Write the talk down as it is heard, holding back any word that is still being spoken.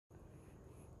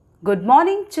Good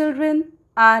morning children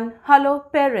and hello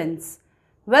parents.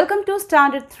 Welcome to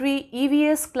Standard 3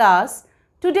 EVS class.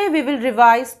 Today we will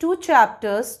revise two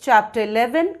chapters, chapter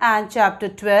 11 and chapter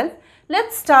 12.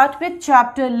 Let's start with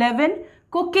chapter 11,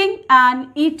 cooking and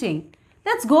eating.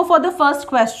 Let's go for the first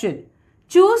question.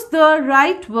 Choose the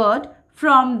right word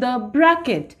from the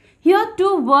bracket. Here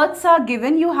two words are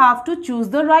given. You have to choose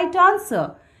the right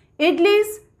answer.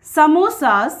 Idlis,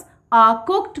 samosas are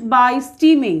cooked by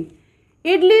steaming.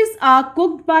 Idlis are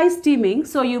cooked by steaming,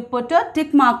 so you put a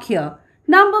tick mark here.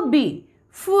 Number B,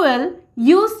 fuel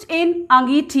used in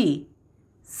angiti.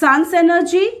 Sun's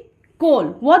energy, coal.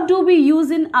 What do we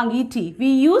use in angiti? We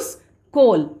use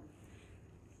coal.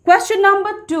 Question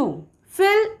number 2,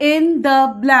 fill in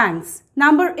the blanks.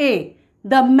 Number A,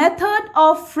 the method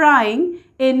of frying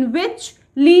in which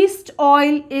least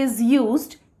oil is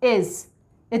used is.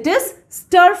 It is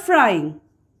stir frying.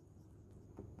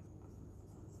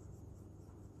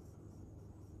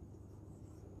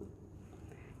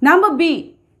 Number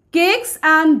B, cakes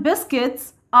and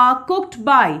biscuits are cooked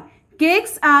by.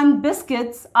 Cakes and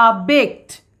biscuits are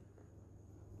baked.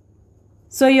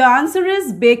 So your answer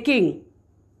is baking.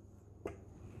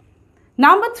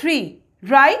 Number 3,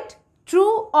 write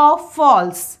true or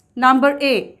false. Number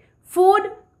A, food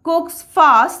cooks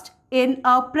fast in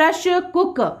a pressure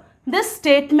cooker. This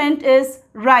statement is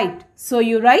right. So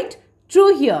you write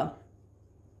true here.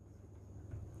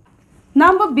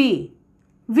 Number B,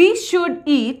 we should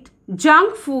eat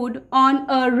junk food on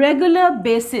a regular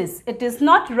basis. It is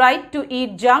not right to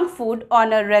eat junk food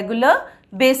on a regular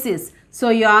basis. So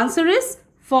your answer is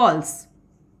false.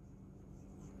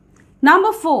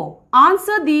 Number 4,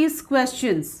 answer these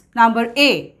questions. Number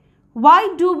A,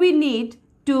 why do we need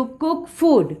to cook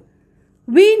food?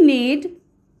 We need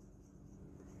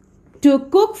to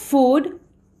cook food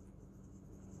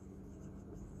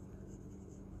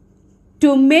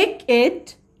to make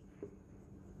it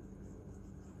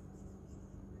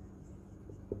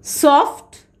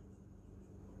soft,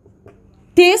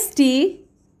 tasty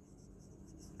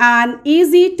and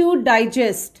easy to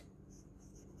digest.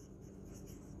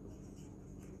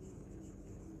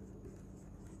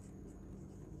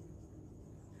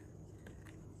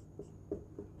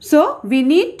 So we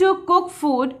need to cook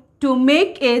food to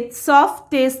make it soft,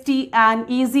 tasty and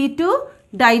easy to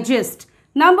digest.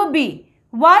 Number B,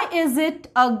 why is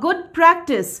it a good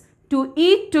practice to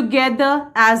eat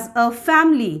together as a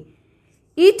family?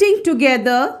 Eating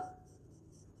together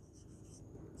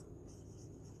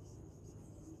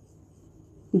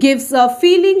gives a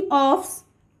feeling of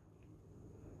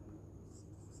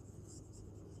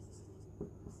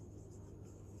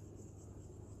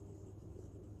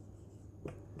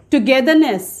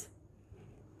togetherness.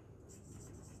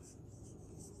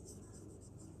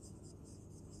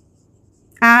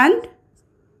 And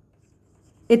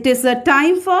it is a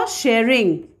time for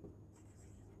sharing.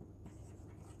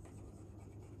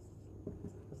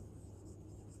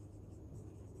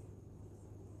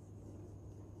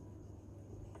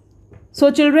 So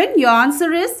children, your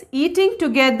answer is eating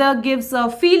together gives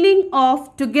a feeling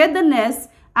of togetherness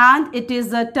and it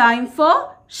is a time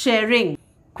for sharing.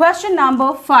 Question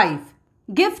number 5.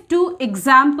 Give 2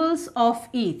 examples of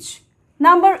each.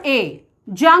 Number A,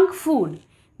 junk food.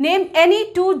 Name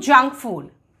any 2 junk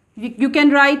food. You can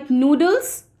write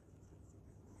noodles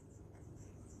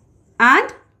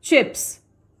and chips.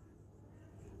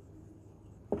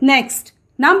 Next,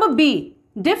 number B,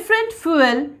 different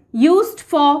fuel used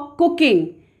for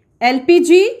cooking,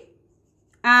 LPG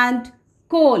and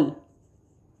coal.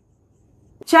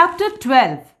 Chapter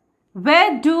 12,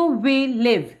 where do we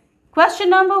live?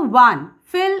 Question number 1,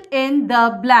 fill in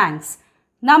the blanks.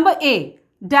 Number A,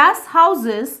 dash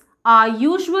houses are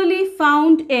usually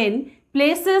found in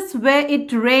places where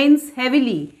it rains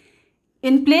heavily.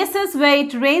 In places where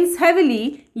it rains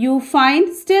heavily, you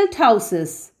find stilt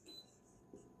houses.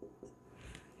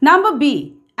 Number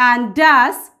B, and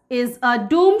dash is a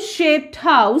dome-shaped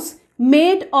house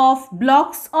made of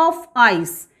blocks of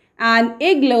ice. An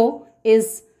igloo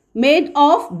is made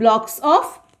of blocks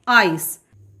of ice.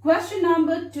 Question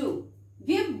number 2.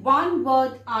 Give one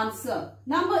word answer.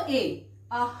 Number A,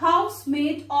 a house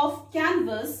made of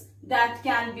canvas that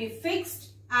can be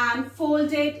fixed and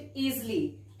folded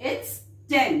easily. It's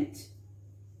tent.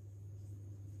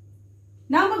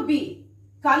 Number B,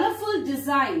 colorful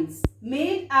designs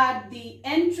made at the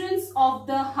entrance of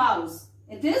the house.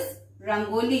 It is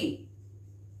rangoli.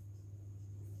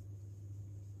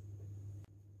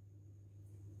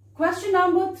 Question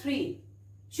number 3.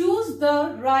 Choose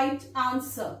the right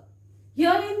answer.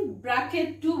 Here in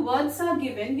bracket 2 words are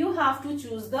given. You have to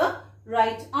choose the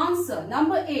right answer.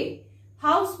 Number A,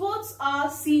 houseboats are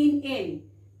seen in.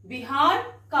 Bihar,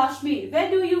 Kashmir. Where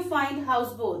do you find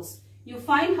houseboats? You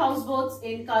find houseboats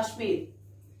in Kashmir.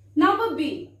 Number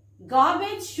B.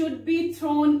 Garbage should be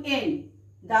thrown in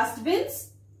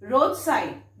dustbins,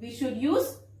 roadside. We should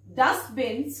use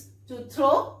dustbins to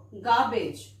throw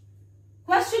garbage.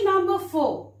 Question number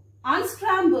 4.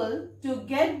 Unscramble to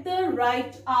get the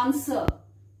right answer.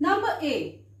 Number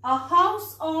A. A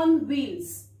house on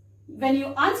wheels. When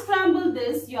you unscramble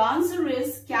this, your answer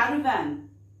is caravan.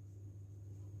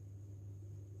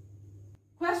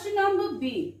 Question number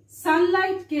B.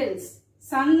 Sunlight kills.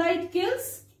 Sunlight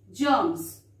kills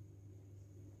germs.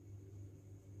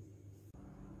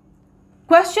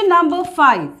 Question number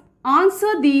 5.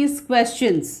 Answer these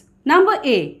questions. Number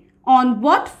A. On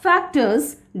what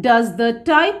factors does the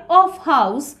type of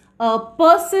house a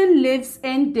person lives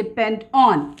in depend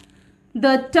on?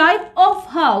 The type of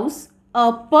house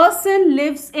a person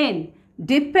lives in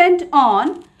depend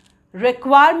on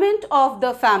requirement of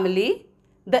the family,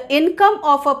 the income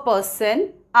of a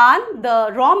person and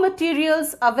the raw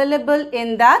materials available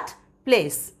in that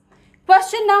place.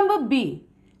 Question number B.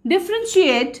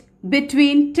 Differentiate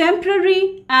between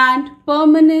temporary and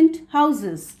permanent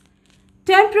houses.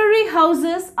 Temporary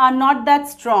houses are not that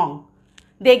strong.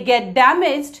 They get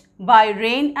damaged by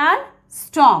rain and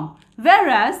storm,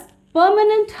 whereas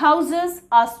permanent houses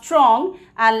are strong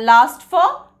and last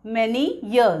for many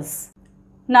years.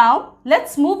 Now,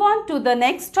 let's move on to the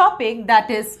next topic, that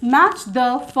is match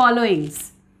the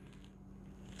followings.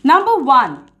 Number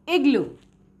 1. Igloo.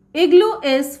 Igloo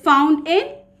is found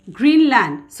in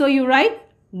Greenland. So, you write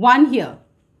 1 here.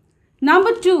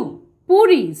 Number 2.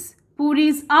 Puris.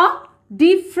 Puris are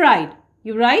deep fried.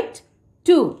 You write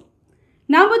 2.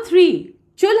 Number 3.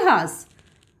 Chulhas.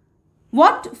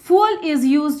 What fuel is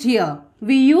used here?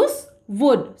 We use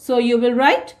wood. So, you will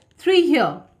write 3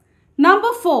 here.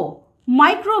 Number 4.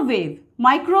 Microwave.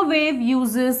 Microwave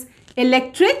uses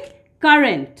electric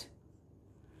current.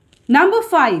 Number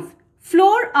 5.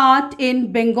 Floor art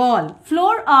in Bengal.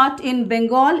 Floor art in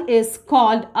Bengal is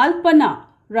called Alpana.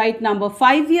 Write number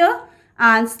 5 here.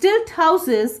 And stilt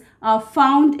houses are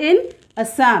found in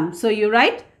Assam. So, you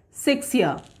write 6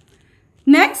 here.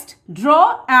 Next,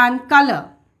 draw and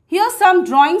color. Here some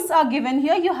drawings are given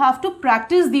here. You have to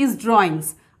practice these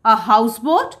drawings. A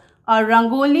houseboat, a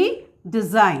rangoli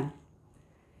design.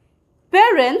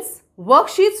 Parents,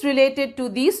 worksheets related to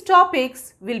these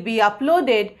topics will be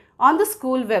uploaded on the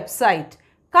school website.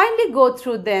 Kindly go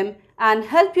through them and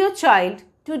help your child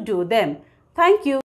to do them. Thank you.